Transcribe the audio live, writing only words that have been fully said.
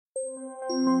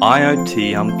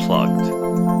IoT Unplugged.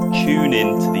 Tune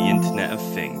in to the Internet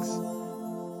of Things.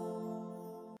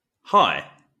 Hi,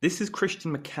 this is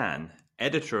Christian McCann,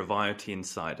 editor of IoT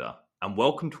Insider, and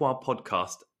welcome to our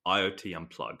podcast, IoT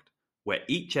Unplugged, where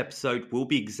each episode will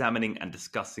be examining and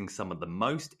discussing some of the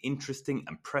most interesting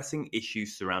and pressing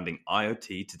issues surrounding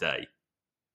IoT today.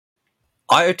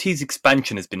 IoT's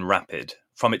expansion has been rapid,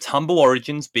 from its humble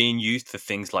origins being used for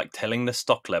things like telling the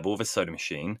stock level of a soda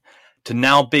machine, to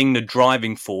now being the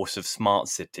driving force of smart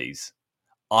cities.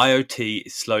 IoT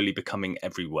is slowly becoming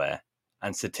everywhere,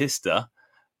 and Statista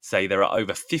say there are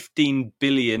over 15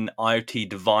 billion IoT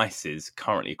devices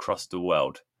currently across the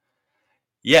world.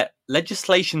 Yet,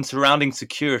 legislation surrounding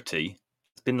security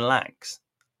has been lax,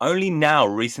 only now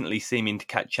recently seeming to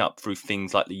catch up through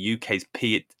things like the UK's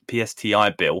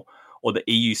PSTI bill or the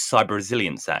EU's Cyber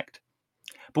Resilience Act.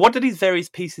 But what do these various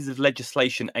pieces of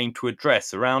legislation aim to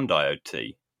address around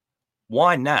IoT?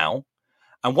 Why now?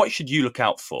 And what should you look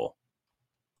out for?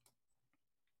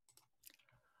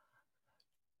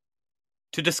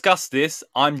 To discuss this,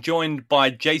 I'm joined by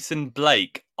Jason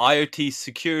Blake, IoT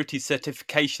Security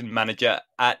Certification Manager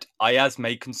at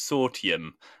IASME Consortium.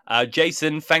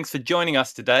 Jason, thanks for joining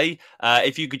us today.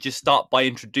 If you could just start by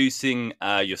introducing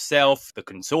yourself, the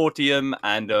consortium,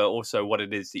 and also what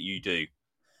it is that you do.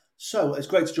 So it's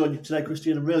great to join you today,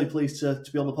 Christian. I'm really pleased to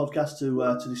be on the podcast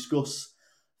to discuss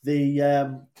the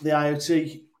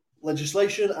IoT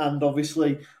legislation and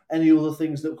obviously any other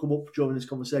things that come up during this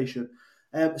conversation.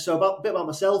 So a bit about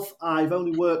myself. I've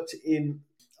only worked in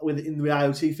the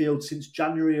IoT field since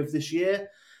January of this year.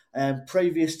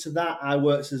 Previous to that, I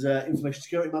worked as an information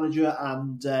security manager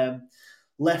and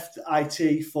left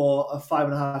IT for a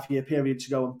 5.5-year period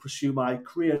to go and pursue my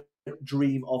career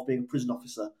dream of being a prison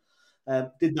officer.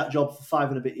 Did that job for 5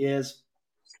 and a bit years.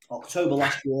 October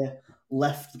last year,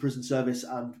 left the prison service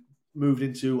and moved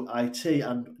into IT,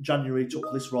 and January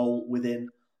took this role within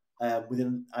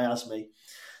IASME.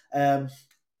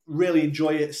 Really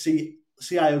enjoy it. See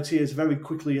IoT as a very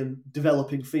quickly and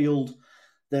developing field.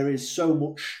 There is so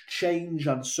much change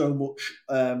and so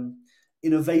much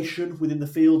innovation within the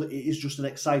field. It is just an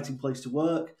exciting place to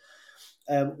work.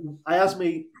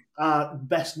 IASME are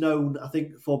best known, I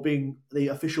think, for being the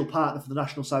official partner for the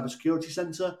National Cybersecurity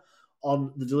Centre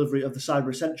on the delivery of the Cyber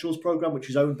Essentials programme, which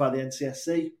is owned by the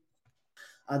NCSC.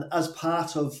 And as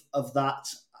part of that,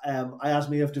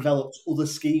 IASME have developed other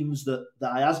schemes that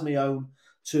IASME own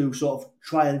to sort of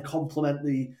try and complement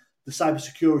the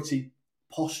cybersecurity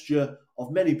posture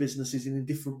of many businesses in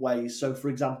different ways. So, for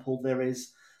example, there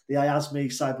is the IASME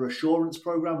Cyber Assurance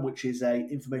Programme, which is an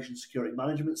information security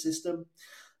management system.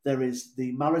 There is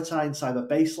the Maritime Cyber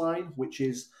Baseline, which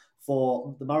is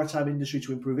for the maritime industry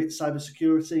to improve its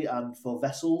cybersecurity and for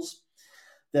vessels.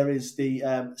 There is the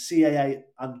CAA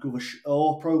and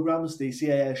GovAssure programs. The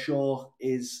CAA Assure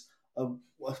is a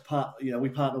part. We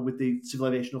partner with the Civil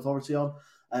Aviation Authority on,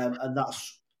 and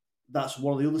that's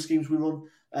one of the other schemes we run.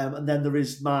 And then there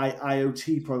is my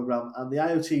IoT program, and the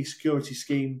IoT security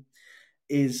scheme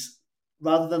is,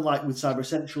 rather than like with Cyber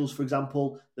Essentials, for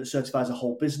example, that certifies a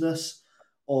whole business,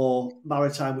 or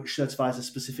Maritime, which certifies a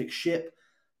specific ship,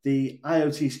 the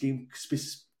IoT scheme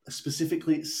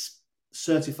specifically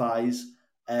certifies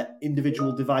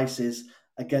individual devices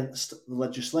against the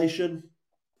legislation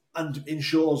and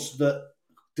ensures that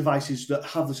devices that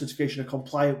have the certification are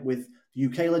compliant with the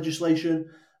UK legislation.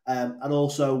 And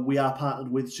also we are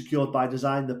partnered with Secured by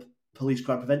Design, the Police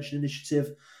Crime Prevention Initiative,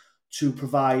 to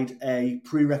provide a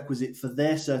prerequisite for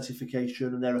their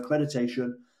certification and their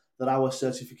accreditation that our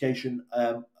certification,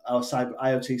 our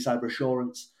IoT Cyber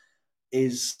Assurance,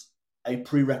 is a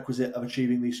prerequisite of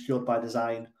achieving the Secured by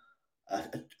Design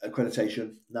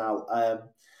accreditation now.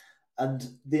 And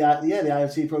the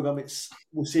IoT program,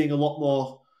 we're seeing a lot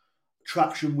more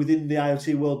traction within the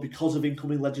IoT world because of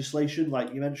incoming legislation,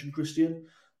 like you mentioned, Christian.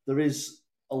 There is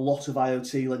a lot of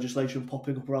IoT legislation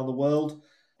popping up around the world,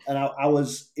 and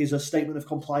ours is a statement of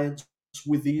compliance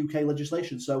with the UK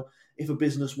legislation. So if a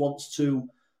business wants to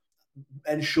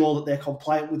ensure that they're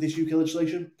compliant with this UK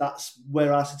legislation, that's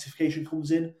where our certification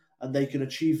comes in, and they can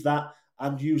achieve that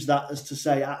and use that as to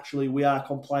say, actually, we are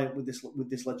compliant with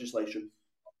this legislation.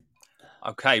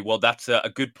 Okay, well, that's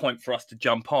a good point for us to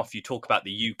jump off. You talk about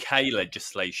the UK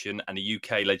legislation, and the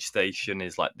UK legislation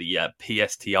is like the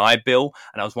PSTI bill.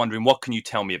 And I was wondering, what can you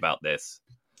tell me about this?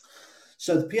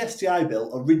 So the PSTI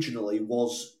bill originally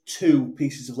was two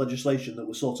pieces of legislation that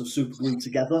were sort of super glued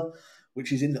together,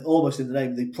 which is almost in the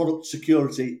name, the Product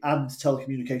Security and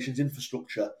Telecommunications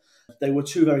Infrastructure. They were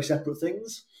two very separate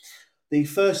things. The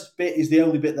first bit is the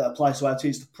only bit that applies to IoT.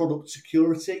 It's the product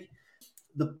security.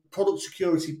 The product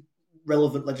security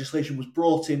relevant legislation was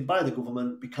brought in by the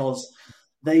government because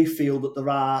they feel that there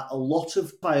are a lot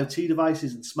of IoT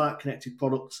devices and smart connected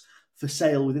products for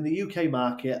sale within the UK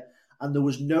market, and there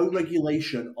was no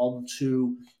regulation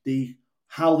onto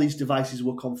how these devices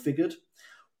were configured.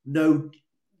 No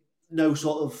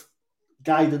sort of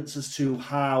guidance as to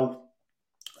how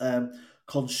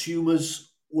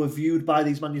consumers were viewed by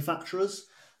these manufacturers.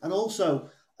 And also,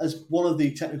 as one of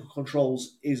the technical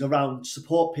controls is around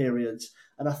support periods.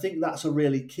 And I think that's a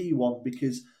really key one,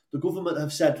 because the government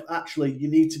have said, actually,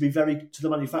 to the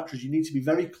manufacturers, you need to be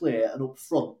very clear and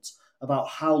upfront about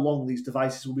how long these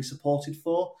devices will be supported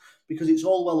for. Because it's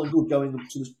all well and good going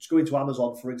to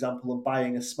Amazon, for example, and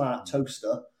buying a smart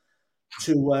toaster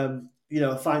to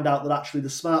find out that actually the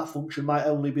smart function might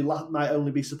only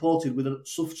be supported with a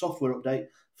software update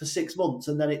for 6 months,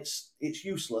 and then it's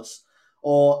useless,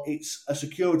 or it's a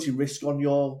security risk on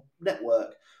your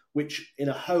network, which in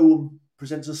a home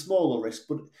presents a smaller risk.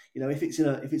 But if it's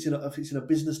in a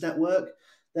business network,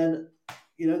 then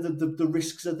the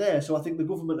risks are there. So I think the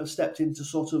government have stepped in to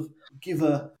sort of give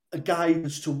a guide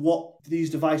as to what these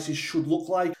devices should look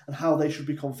like and how they should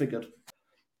be configured.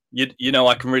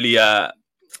 I can really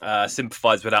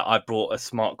sympathise with that. I brought a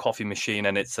smart coffee machine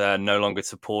and it's no longer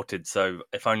supported. So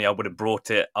if only I would have brought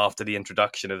it after the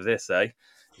introduction of this, it'd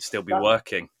still be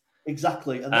working.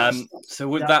 Exactly. And so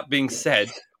with that being said,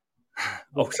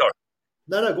 sorry.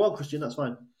 No, go on, Christian. That's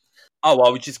fine. I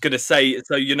was just going to say,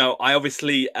 so, I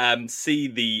obviously see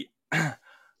the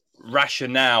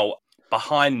rationale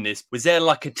behind this. Was there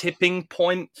like a tipping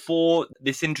point for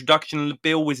this introduction of the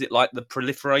bill? Was it like the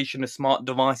proliferation of smart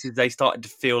devices? They started to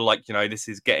feel like, this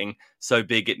is getting so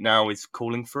big, it now is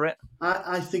calling for it?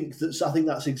 I think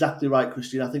that's exactly right,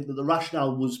 Christian. I think that the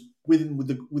rationale was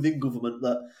within government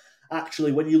that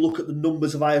actually, when you look at the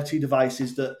numbers of IoT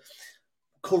devices, that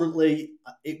currently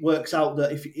it works out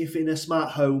that if in a smart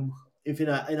home, if in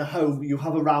a home you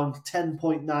have around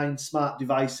 10.9 smart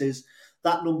devices,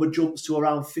 that number jumps to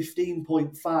around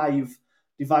 15.5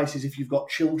 devices if you've got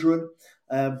children,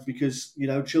 because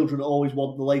children always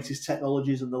want the latest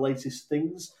technologies and the latest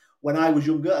things. When I was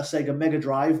younger, a Sega Mega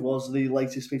Drive was the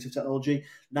latest piece of technology.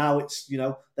 Now it's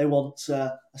they want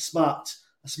a smart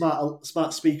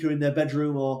speaker in their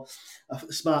bedroom, or a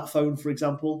smartphone, for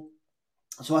example.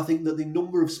 So I think that the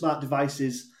number of smart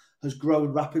devices has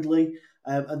grown rapidly,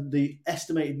 and the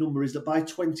estimated number is that by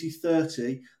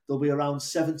 2030 there'll be around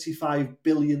 75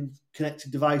 billion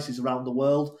connected devices around the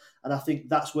world. And I think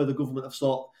that's where the government have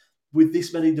thought, with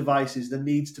this many devices, there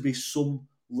needs to be some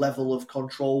level of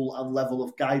control and level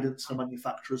of guidance for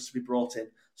manufacturers to be brought in.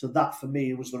 So that, for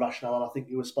me, was the rationale, and I think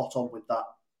you were spot on with that.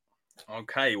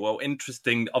 Okay, well,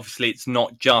 interesting. Obviously, it's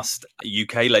not just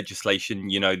UK legislation.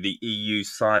 The EU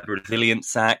Cyber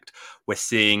Resilience Act. We're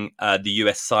seeing the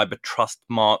US Cyber Trust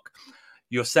Mark.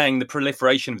 You're saying the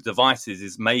proliferation of devices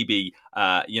is maybe,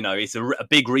 it's a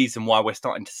big reason why we're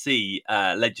starting to see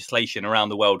legislation around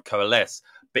the world coalesce.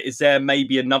 But is there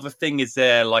maybe another thing? Was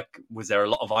there a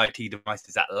lot of IoT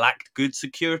devices that lacked good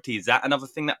security? Is that another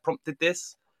thing that prompted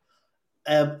this?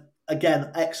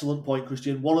 Again, excellent point,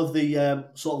 Christian. One of the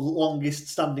sort of longest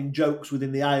standing jokes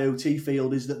within the IoT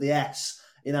field is that the S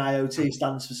in IoT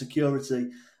stands for security.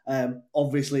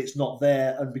 Obviously, it's not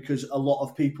there, and because a lot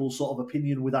of people's sort of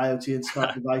opinion with IoT and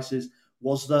smart devices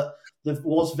was that there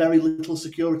was very little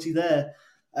security there.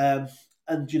 And,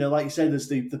 like you say, there's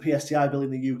the PSTI bill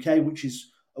in the UK, which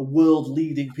is a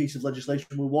world-leading piece of legislation.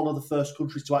 We're one of the first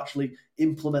countries to actually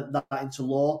implement that into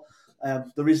law.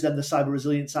 There is then the Cyber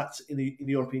Resilience Act in the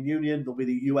European Union. There'll be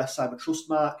the US Cyber Trust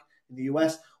Mark in the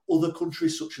US. Other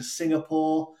countries such as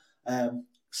Singapore,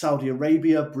 Saudi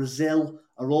Arabia, Brazil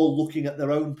are all looking at their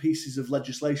own pieces of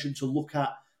legislation to look at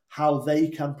how they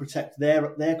can protect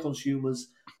their consumers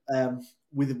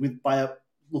by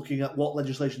looking at what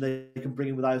legislation they can bring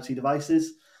in with IoT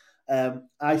devices.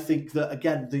 I think that,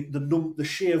 again, the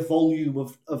sheer volume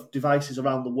of devices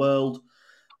around the world,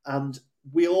 and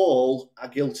we all are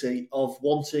guilty of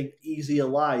wanting easier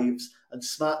lives, and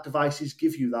smart devices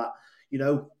give you that.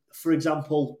 For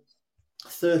example,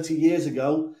 30 years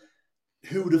ago,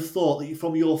 who would have thought that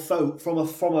from your phone, from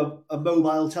a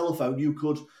mobile telephone, you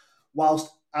could,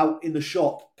 whilst out in the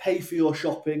shop, pay for your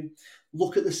shopping,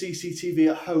 look at the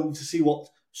CCTV at home to see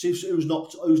who's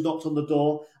knocked on the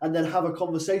door, and then have a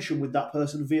conversation with that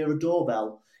person via a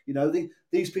doorbell.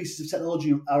 These pieces of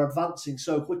technology are advancing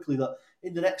so quickly that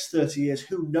in the next 30 years,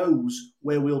 who knows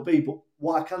where we'll be. But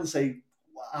what I can say,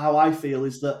 how I feel,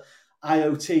 is that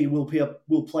IoT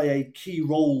will play a key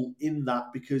role in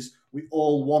that, because we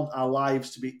all want our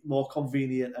lives to be more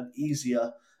convenient and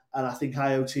easier, and I think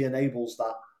IoT enables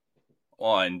that.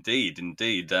 Oh, indeed.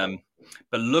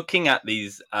 But looking at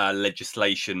these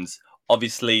legislations,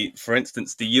 obviously, for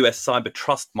instance, the US Cyber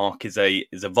Trust Mark is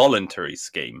a voluntary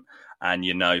scheme, and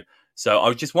so I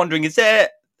was just wondering,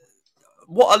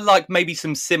 what are like maybe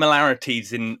some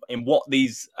similarities in what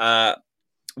these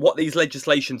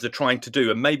legislations are trying to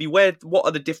do, and maybe what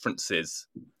are the differences?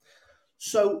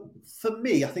 So for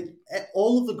me, I think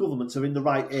all of the governments are in the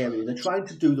right area. They're trying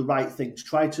to do the right thing to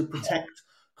try to protect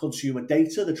consumer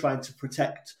data. They're trying to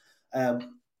protect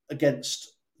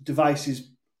against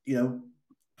devices,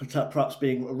 perhaps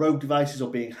being rogue devices or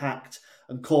being hacked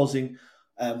and causing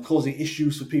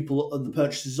issues for people and the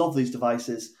purchases of these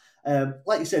devices.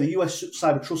 Like you said, the US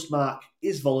Cyber Trust Mark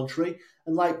is voluntary,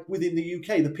 and like within the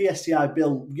UK, the PSTI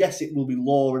bill, yes, it will be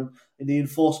law, and the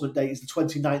enforcement date is the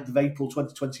 29th of April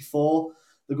 2024.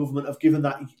 The government have given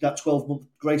that 12-month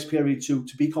grace period to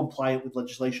be compliant with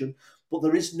legislation, but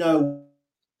there is no,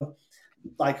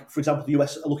 like, for example, the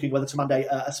US are looking whether to mandate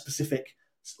a specific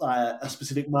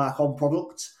mark on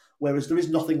products, whereas there is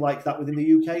nothing like that within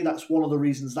the UK. That's one of the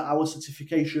reasons that our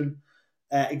certification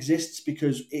exists,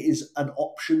 because it is an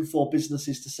option for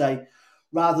businesses to say,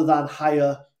 rather than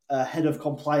hire a head of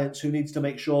compliance who needs to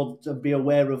make sure to be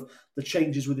aware of the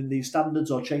changes within these standards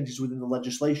or changes within the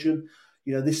legislation,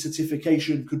 this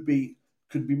certification could be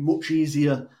much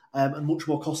easier and much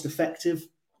more cost effective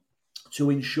to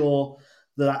ensure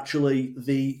that actually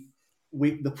the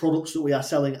products that we are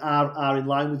selling are in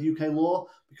line with UK law,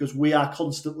 because we are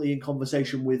constantly in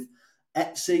conversation with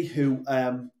ITSE, who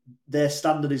their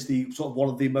standard is the sort of one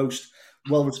of the most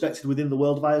well respected within the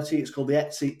world of IoT. It's called the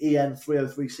ITSE EN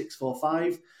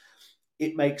 303645.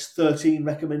 It makes 13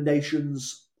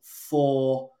 recommendations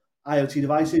for IoT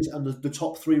devices, and the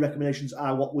top 3 recommendations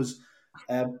are what was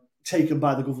taken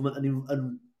by the government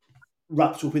and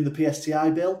wrapped up in the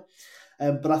PSTI bill.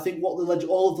 But I think what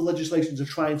all of the legislations are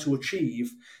trying to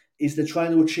achieve is they're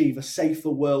trying to achieve a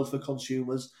safer world for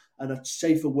consumers and a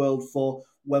safer world for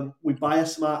when we buy a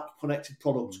smart connected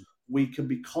product, we can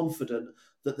be confident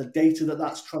that the data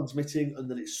that's transmitting and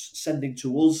that it's sending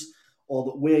to us, or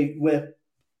that we're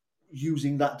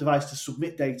using that device to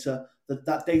submit data,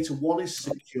 that data, one, is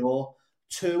secure,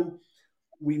 two,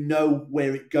 we know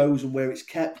where it goes and where it's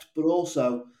kept, but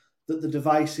also that the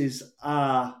devices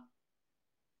are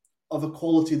of a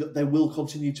quality that they will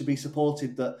continue to be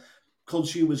supported, that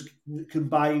consumers can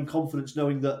buy in confidence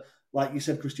knowing that, like you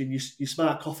said, Christian, your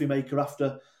smart coffee maker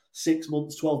after 6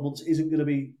 months, 12 months isn't going to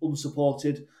be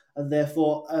unsupported, and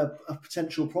therefore a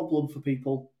potential problem for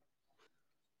people.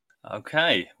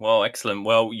 Okay, well, excellent.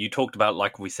 Well, you talked about,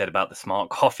 like we said, about the smart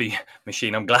coffee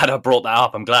machine. I'm glad I brought that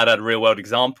up. I'm glad I had a real world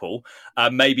example.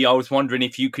 Maybe I was wondering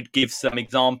if you could give some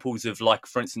examples of, like,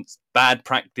 for instance, bad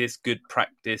practice, good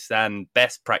practice, and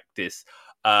best practice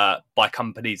by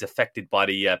companies affected by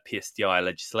the PSTI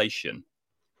legislation.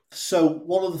 So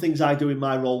one of the things I do in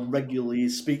my role regularly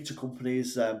is speak to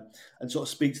companies and sort of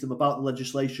speak to them about the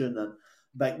legislation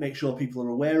and make sure people are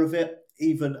aware of it.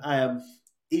 Even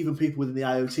people within the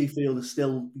IoT field are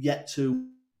still yet to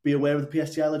be aware of the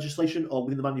PSTI legislation, or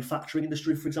within the manufacturing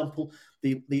industry, for example,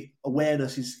 the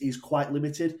awareness is quite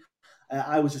limited.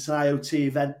 I was at an IoT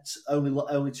event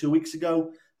only 2 weeks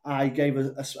ago. I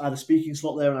had a speaking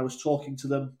slot there, and I was talking to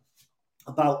them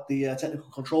about the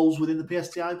technical controls within the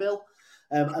PSTI bill.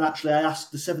 And actually, I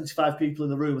asked the 75 people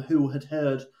in the room who had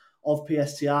heard of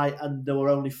PSTI, and there were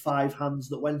only 5 hands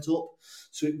that went up.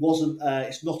 So it wasn't.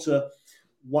 It's not a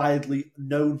widely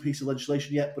known piece of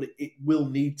legislation yet, but it will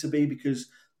need to be, because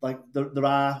there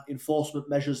are enforcement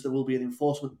measures. There will be an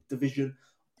enforcement division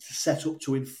set up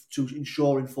to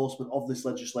ensure enforcement of this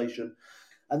legislation.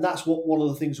 And that's one of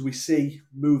the things we see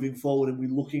moving forward, and we're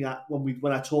looking at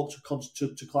when I talk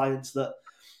to clients, that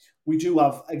we do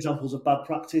have examples of bad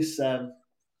practice.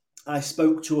 I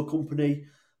spoke to a company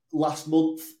last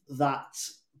month that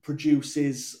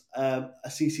produces a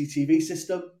CCTV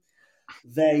system.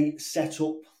 They set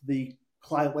up the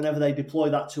client, whenever they deploy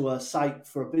that to a site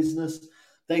for a business,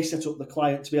 they set up the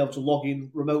client to be able to log in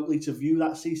remotely to view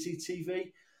that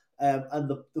CCTV. And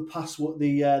the password,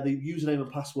 the username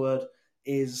and password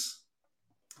is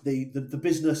the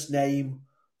business name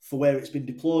for where it's been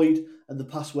deployed, and the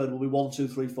password will be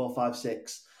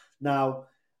 123456. Now,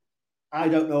 I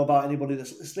don't know about anybody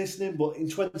that's listening, but in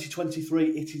 2023,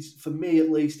 it is, for me at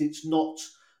least, it's not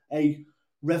a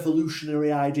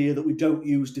revolutionary idea that we don't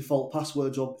use default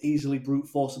passwords or easily brute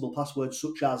forceable passwords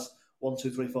such as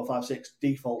 123456,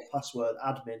 default password,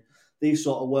 admin. These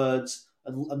sort of words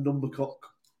and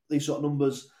these sort of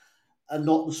numbers are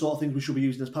not the sort of things we should be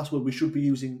using as password. We should be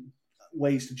using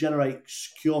ways to generate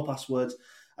secure passwords,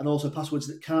 and also passwords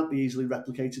that can't be easily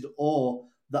replicated or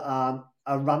that are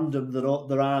random, that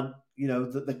aren't,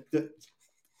 that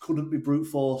couldn't be brute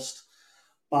forced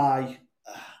by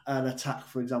an attack,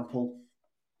 for example.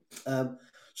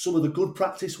 Some of the good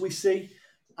practice we see,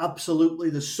 absolutely,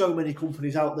 there's so many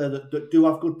companies out there that do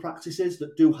have good practices,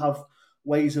 that do have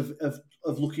ways of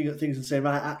looking at things and saying,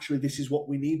 right, actually, this is what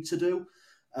we need to do,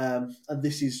 and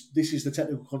this is the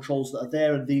technical controls that are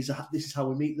there, and this is how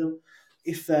we meet them.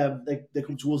 If they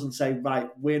come to us and say, right,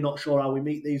 we're not sure how we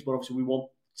meet these, but obviously we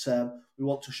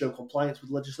want to show compliance with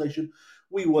legislation,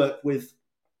 we work with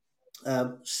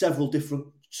several different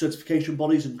certification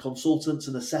bodies and consultants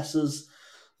and assessors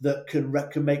that can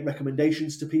make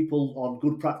recommendations to people on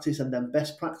good practice and then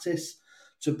best practice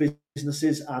to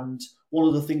businesses. And one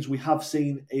of the things we have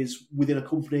seen is within a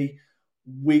company,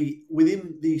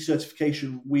 within the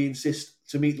certification, we insist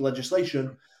to meet the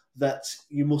legislation that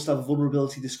you must have a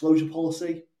vulnerability disclosure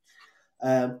policy.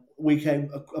 A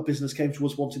business came to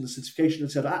us wanting the certification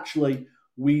and said, actually,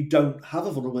 we don't have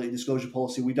a vulnerability disclosure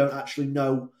policy. We don't actually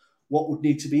know what would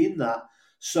need to be in that.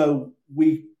 So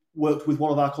we worked with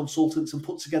one of our consultants and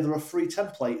put together a free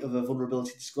template of a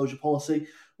vulnerability disclosure policy,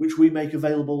 which we make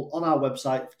available on our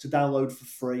website to download for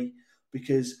free,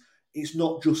 because it's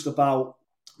not just about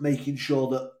making sure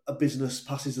that a business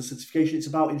passes the certification. It's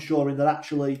about ensuring that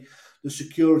actually the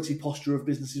security posture of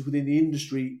businesses within the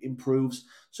industry improves,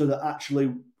 so that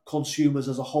actually consumers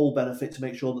as a whole benefit, to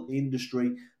make sure that the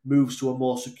industry moves to a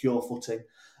more secure footing.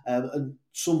 And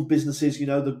some businesses,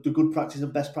 the good practice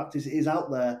and best practice is out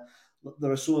there.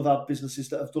 There are some of our businesses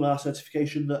that have done our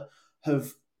certification that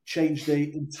have changed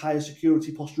the entire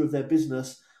security posture of their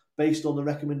business based on the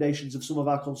recommendations of some of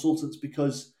our consultants,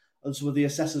 and some of the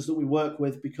assessors that we work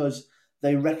with, because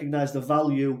they recognise the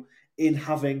value in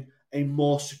having a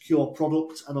more secure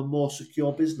product and a more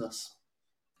secure business.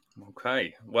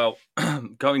 Okay, well,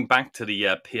 going back to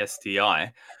the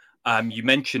PSTI, you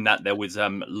mentioned that there was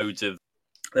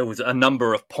a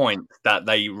number of points that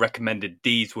they recommended.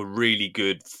 These were really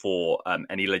good for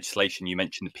any legislation. You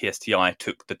mentioned the PSTI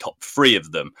took the top 3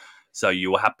 of them, so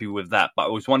you were happy with that. But I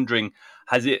was wondering,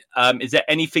 is there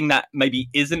anything that maybe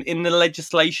isn't in the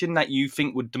legislation that you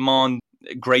think would demand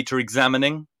greater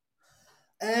examining?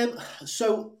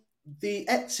 So the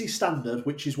ETSI standard,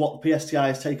 which is what the PSTI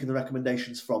has taken the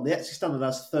recommendations from, the ETSI standard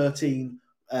has 13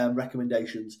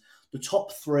 recommendations. The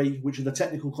top 3, which are the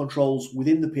technical controls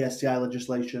within the PSTI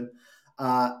legislation,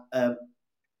 are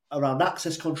around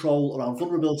access control, around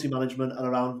vulnerability management, and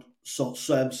around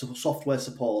software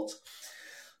support.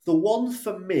 The one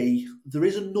for me, there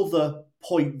is another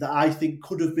point that I think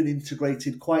could have been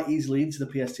integrated quite easily into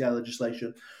the PSTI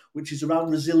legislation, which is around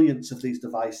resilience of these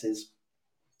devices.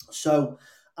 So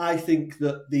I think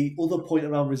that the other point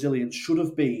around resilience should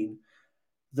have been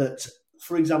that,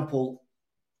 for example,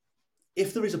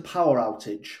 if there is a power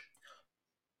outage,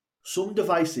 some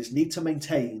devices need to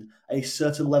maintain a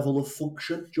certain level of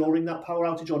function during that power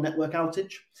outage or network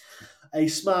outage. A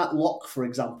smart lock, for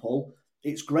example,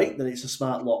 it's great that it's a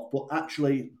smart lock, but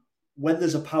actually, when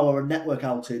there's a power and network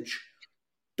outage,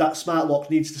 that smart lock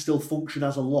needs to still function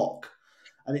as a lock,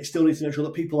 and it still needs to make sure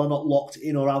that people are not locked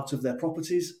in or out of their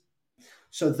properties.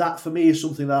 So that, for me, is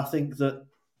something that I think that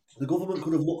the government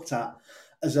could have looked at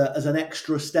as an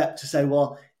extra step to say,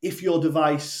 well, if your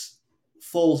device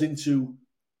falls into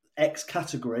X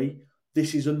category,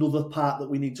 this is another part that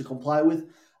we need to comply with.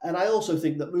 And I also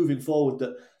think that moving forward,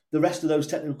 that the rest of those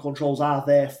technical controls are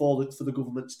there for the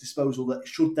government's disposal, that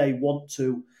should they want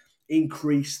to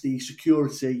increase the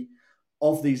security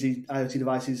of these IoT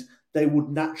devices, they would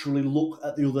naturally look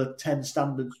at the other 10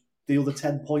 standards, the other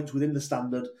 10 points within the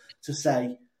standard, to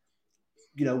say,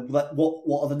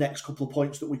 what are the next couple of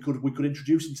points that we could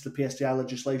introduce into the PSTI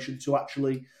legislation to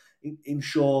actually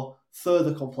ensure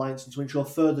further compliance and to ensure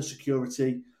further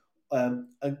security, and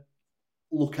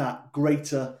look at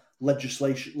greater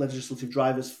legislative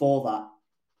drivers for that.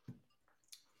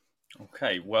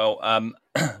 Okay, well,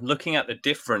 looking at the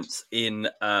difference in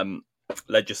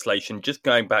legislation, just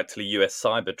going back to the US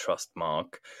Cyber Trust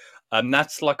mark,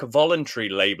 that's like a voluntary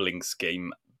labeling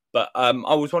scheme. But I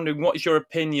was wondering, what is your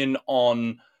opinion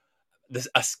on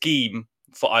a scheme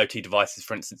for IoT devices,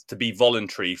 for instance, to be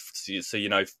voluntary? So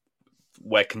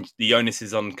where the onus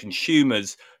is on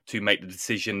consumers to make the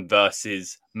decision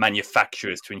versus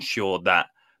manufacturers to ensure that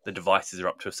the devices are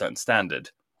up to a certain standard.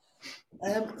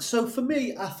 So for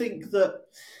me, I think that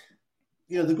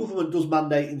the government does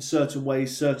mandate in certain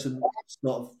ways certain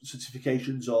sort of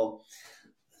certifications or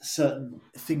certain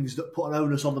things that put an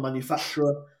onus on the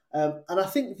manufacturer. And I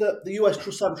think that the US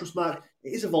Cyber Trust mark,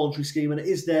 it is a voluntary scheme, and it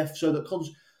is there so that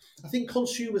I think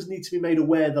consumers need to be made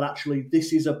aware that actually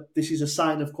this is a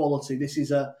sign of quality. This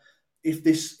is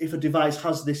if a device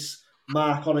has this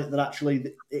mark on it that actually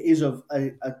it is of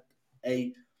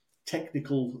a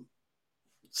technical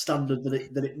standard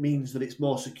that it means that it's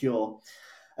more secure.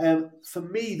 For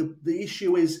me, the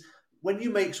issue is when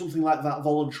you make something like that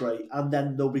voluntary, and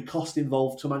then there'll be cost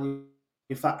involved to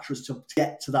manufacturers to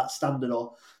get to that standard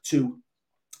or to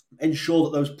ensure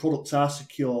that those products are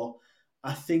secure.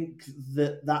 I think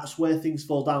that's where things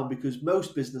fall down, because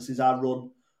most businesses are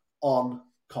run on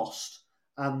cost.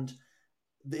 And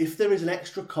if there is an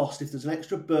extra cost, if there's an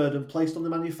extra burden placed on the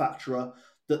manufacturer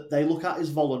that they look at as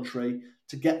voluntary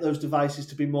to get those devices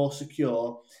to be more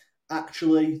secure,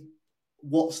 actually,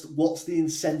 what's the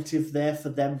incentive there for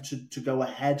them to go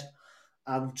ahead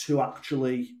and to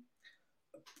actually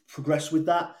progress with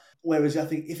that? Whereas I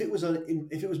think if it was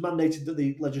mandated that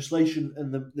the legislation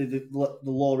and the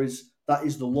law is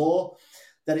the law,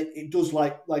 then it does,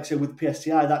 like say with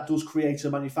PSTI, that does create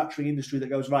a manufacturing industry that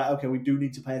goes, right, okay, we do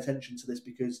need to pay attention to this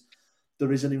because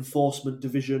there is an enforcement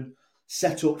division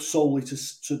set up solely to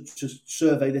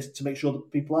survey this to make sure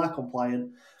that people are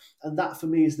compliant. And that for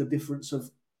me is the difference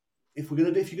of if you're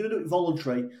going to do it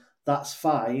voluntary, that's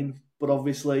fine, but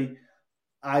obviously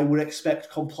I would expect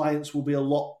compliance will be a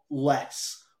lot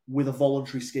less with a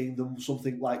voluntary scheme than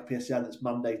something like PSTI that's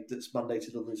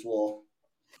mandated under this law.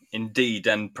 Indeed,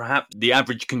 and perhaps the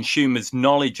average consumer's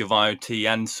knowledge of IoT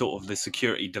and sort of the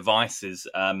security devices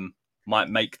might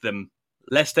make them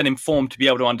less than informed to be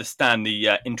able to understand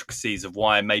the intricacies of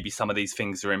why maybe some of these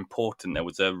things are important. There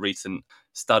was a recent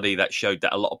study that showed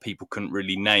that a lot of people couldn't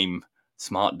really name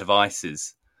smart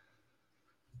devices.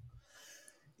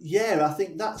 Yeah, I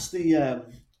think that's the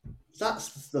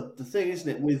thing, isn't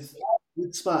it?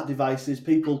 With smart devices,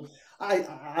 people.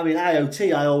 I mean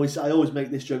IoT. I always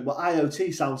make this joke, but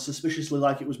IoT sounds suspiciously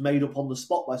like it was made up on the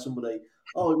spot by somebody.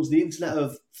 Oh, it was the Internet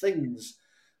of Things.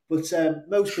 But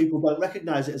most people don't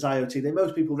recognise it as IoT.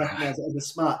 Most people recognise it as a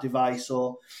smart device,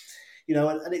 or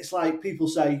and it's like people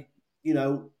say,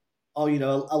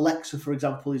 Alexa, for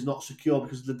example, is not secure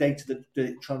because of the data that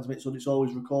it transmits and it's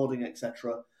always recording,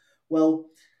 etc. Well,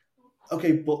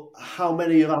 okay, but how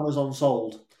many have Amazon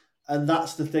sold? And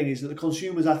that's the thing, is that the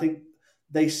consumers, I think,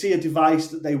 they see a device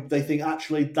that they think,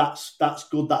 actually, that's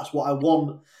good, that's what I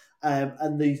want.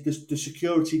 And the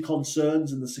security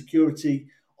concerns and the security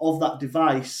of that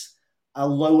device are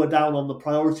lower down on the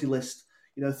priority list.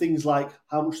 Things like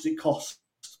how much does it cost?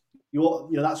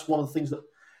 That's one of the things that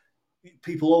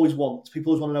people always want.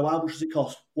 People always want to know, how much does it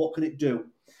cost? What can it do?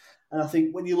 And I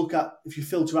think when you look at, if you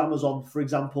filter Amazon, for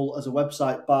example, as a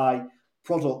website by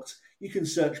product, you can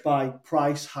search by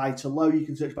price, high to low. You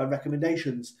can search by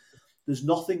recommendations. There's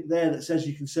nothing there that says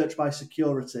you can search by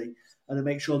security and to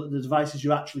make sure that the devices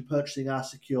you're actually purchasing are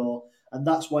secure. And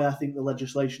that's why I think the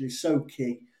legislation is so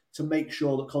key, to make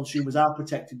sure that consumers are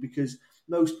protected, because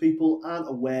most people aren't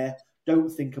aware, don't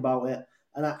think about it,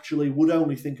 and actually would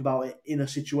only think about it in a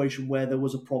situation where there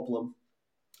was a problem.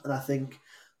 And I think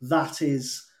that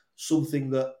is something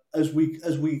that as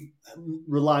we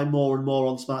rely more and more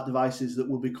on smart devices, that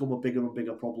will become a bigger and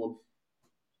bigger problem.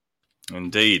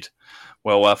 Indeed.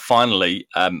 Well, finally,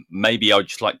 maybe I'd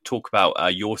just like to talk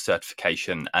about your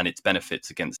certification and its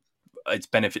benefits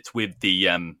with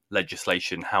the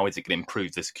legislation. How is it going to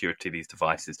improve the security of these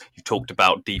devices? You talked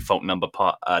about default number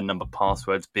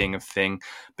passwords being a thing,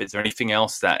 but is there anything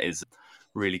else that is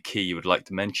really key you would like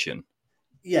to mention?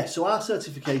 Yeah, so our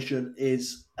certification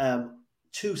is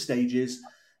 2 stages.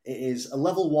 It is a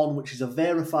level 1, which is a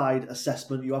verified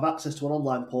assessment. You have access to an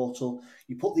online portal.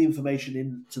 You put the information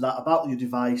into that about your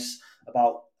device,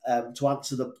 about to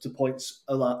answer the points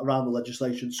around the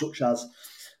legislation, such as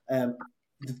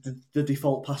the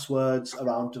default passwords,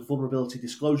 around vulnerability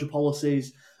disclosure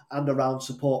policies, and around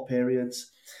support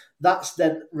periods. That's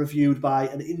then reviewed by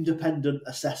an independent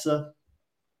assessor,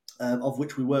 of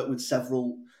which we work with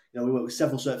several. We work with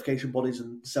several certification bodies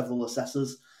and several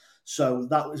assessors. So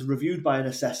that was reviewed by an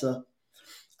assessor,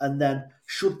 and then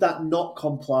should that not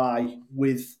comply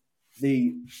with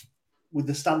the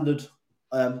standard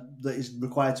that is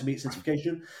required to meet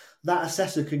certification, that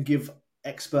assessor can give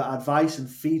expert advice and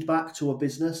feedback to a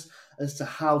business as to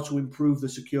how to improve the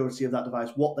security of that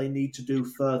device, what they need to do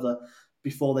further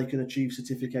before they can achieve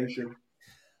certification.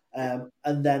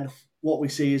 And then what we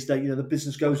see is that the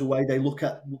business goes away, they look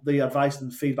at the advice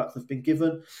and feedback they've been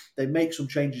given, they make some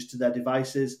changes to their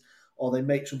devices, or they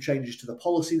make some changes to the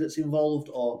policy that's involved,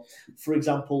 or, for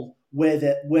example, where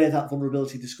that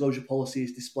vulnerability disclosure policy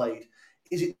is displayed.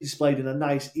 Is it displayed in a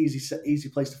nice, easy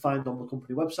place to find on the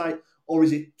company website, or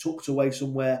is it tucked away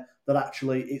somewhere that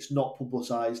actually it's not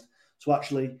publicised? So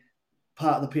actually,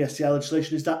 part of the PSTI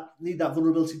legislation is that that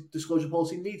vulnerability disclosure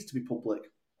policy needs to be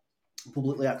public.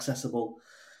 publicly accessible.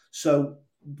 So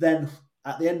then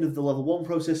at the end of the level 1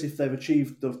 process, if they've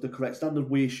achieved the correct standard,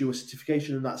 we issue a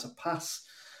certification, and that's a pass.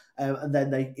 And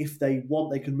then if they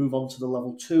want, they can move on to the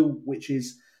level 2, which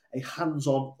is a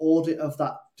hands-on audit of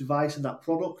that device and that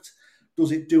product.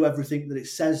 Does it do everything that it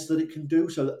says that it can do?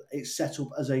 So that it's set up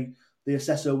as the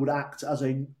assessor would act as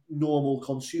a normal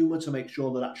consumer to make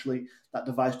sure that actually that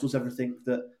device does everything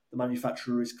that the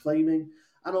manufacturer is claiming,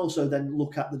 and also then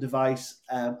look at the device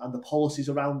and the policies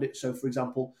around it. So, for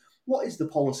example, what is the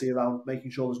policy around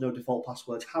making sure there's no default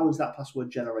passwords? How is that password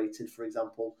generated, for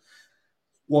example?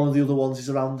 One of the other ones is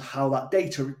around how that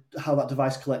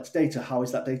device collects data. How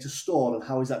is that data stored, and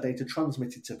how is that data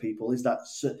transmitted to people? Is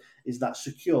that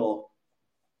secure?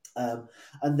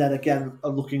 And then again,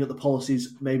 looking at the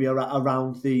policies maybe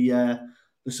around the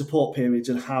support periods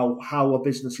and how a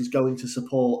business is going to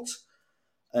support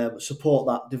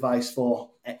that device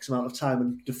for X amount of time,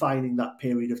 and defining that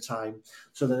period of time.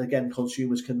 So then again,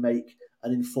 consumers can make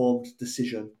an informed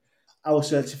decision. Our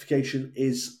certification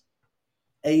is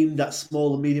aimed at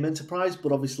small and medium enterprise,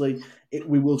 but obviously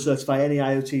we will certify any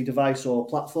IoT device or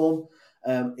platform.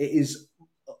 It is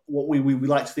what we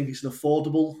like to think it's an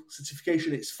affordable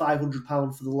certification. It's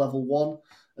 £500 for the level 1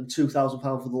 and £2,000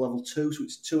 for the level 2, so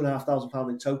it's £2,500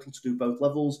 in total to do both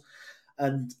levels.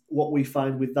 And what we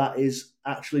find with that is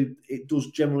actually it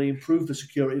does generally improve the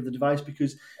security of the device,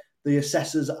 because the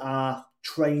assessors are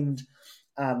trained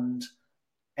and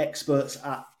experts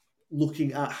at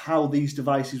looking at how these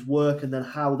devices work and then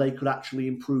how they could actually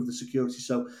improve the security.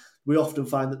 So we often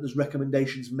find that there's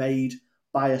recommendations made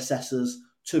by assessors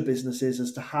to businesses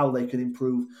as to how they can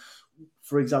improve.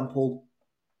 For example,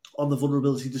 on the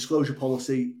vulnerability disclosure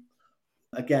policy,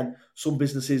 again, some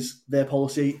businesses, their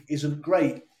policy isn't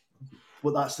great,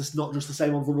 but that's just not just the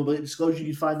same on vulnerability disclosure.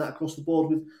 You find that across the board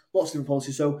with lots of different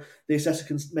policies. So the assessor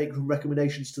can make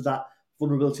recommendations to that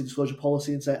vulnerability disclosure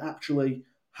policy and say, actually,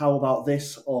 how about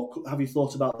this? Or have you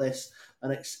thought about this?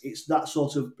 And it's that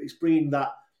sort of, it's bringing that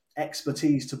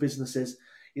expertise to businesses.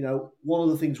 You know, one of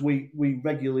the things we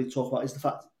regularly talk about is the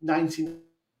fact 99%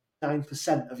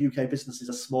 of UK businesses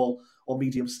are small or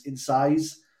medium in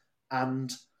size,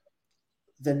 and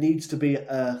there needs to be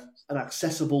an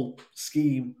accessible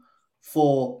scheme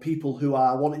for people who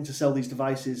are wanting to sell these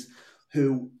devices,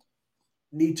 who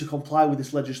need to comply with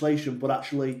this legislation but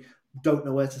actually don't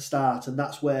know where to start. And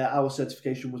that's where our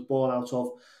certification was born out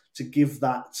of, to give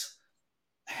that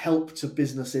help to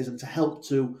businesses and to help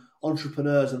to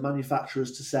entrepreneurs and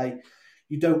manufacturers to say,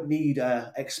 you don't need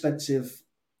an expensive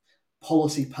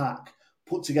policy pack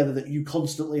put together that you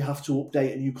constantly have to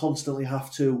update, and you constantly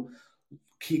have to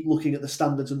keep looking at the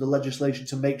standards and the legislation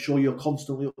to make sure you're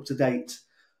constantly up to date.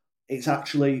 It's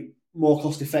actually more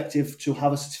cost effective to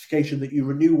have a certification that you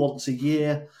renew once a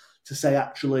year to say,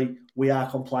 actually, we are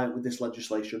compliant with this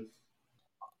legislation.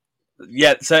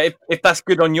 Yeah, so if that's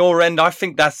good on your end, I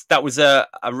think that was a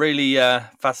really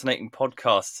fascinating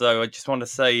podcast. So I just want to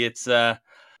say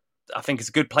I think it's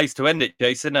a good place to end it,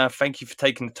 Jason. Thank you for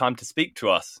taking the time to speak to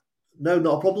us. No,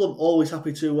 not a problem. Always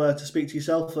happy to speak to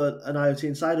yourself, an IoT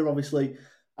Insider. Obviously,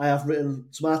 I have written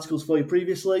some articles for you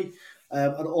previously,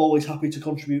 and always happy to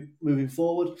contribute moving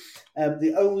forward.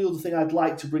 The only other thing I'd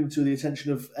like to bring to the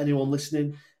attention of anyone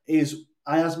listening is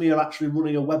IASME are actually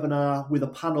running a webinar with a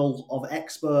panel of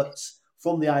experts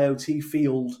from the IoT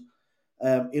field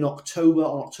in October,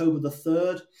 on October the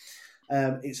 3rd.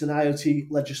 It's an IoT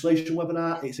legislation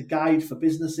webinar. It's a guide for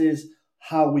businesses,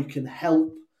 how we can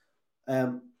help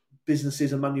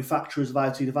businesses and manufacturers of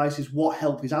IoT devices, what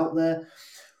help is out there.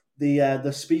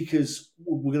 The speakers,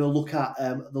 we're going to look at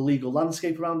the legal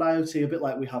landscape around IoT, a bit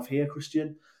like we have here,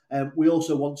 Christian. We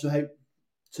also want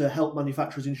to help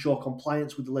manufacturers ensure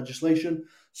compliance with the legislation.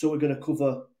 So we're going to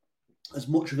cover as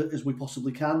much of it as we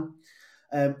possibly can.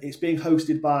 It's being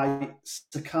hosted by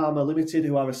Sakama Limited,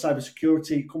 who are a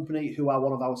cybersecurity company, who are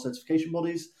one of our certification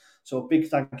bodies. So a big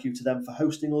thank you to them for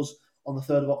hosting us on the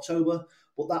 3rd of October.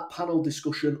 But that panel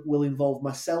discussion will involve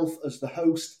myself as the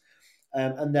host,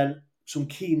 and then some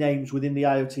key names within the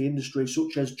IoT industry,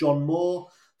 such as John Moore,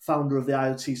 founder of the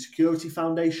IoT Security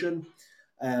Foundation,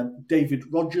 David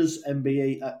Rogers,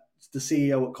 MBE, the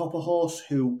CEO at Copperhorse,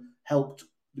 who helped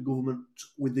the government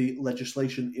with the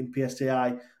legislation in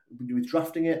PSTI with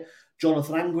drafting it,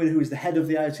 Jonathan Angwin, who is the head of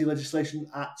the IoT legislation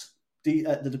at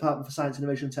the Department for Science,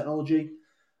 Innovation and Technology,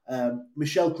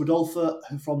 Michelle Crudolfer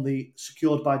from the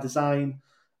Secured by Design,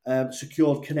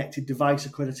 Secured Connected Device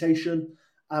Accreditation,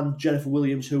 and Jennifer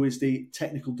Williams, who is the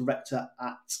technical director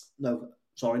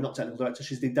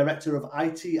she's the director of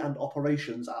IT and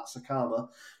operations at Sakama.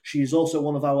 She is also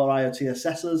one of our IoT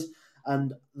assessors,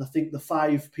 and I think the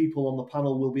 5 people on the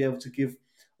panel will be able to give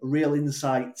a real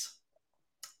insight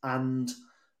and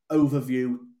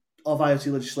overview of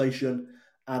IoT legislation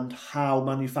and how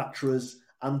manufacturers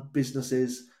and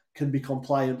businesses can be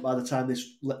compliant by the time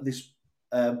this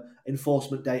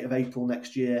enforcement date of April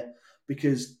next year.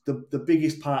 Because the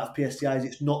biggest part of PSTI is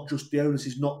it's not just, the onus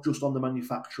is not just on the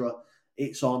manufacturer,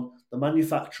 it's on the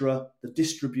manufacturer, the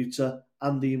distributor,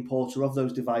 and the importer of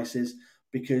those devices.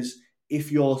 Because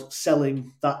if you're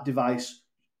selling that device,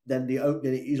 then it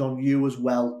is on you as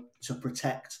well to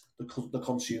protect the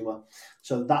consumer.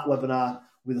 So that webinar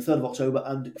will be the 3rd of October.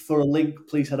 And for a link,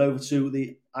 please head over to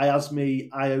the IASME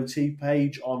IoT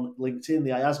page on LinkedIn, the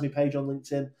IASME page on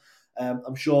LinkedIn.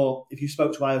 I'm sure if you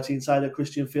spoke to IoT Insider,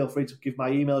 Christian, feel free to give my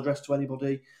email address to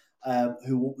anybody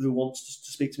who wants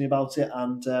to speak to me about it,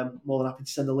 and more than happy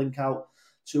to send a link out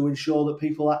to ensure that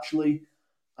people actually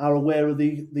are aware of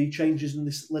the changes in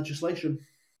this legislation.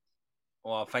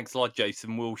 Well, thanks a lot,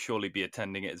 Jason. We'll surely be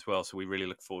attending it as well, so we really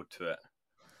look forward to it.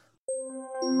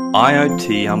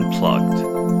 IoT Unplugged.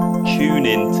 Tune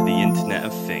in to the Internet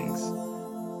of Things.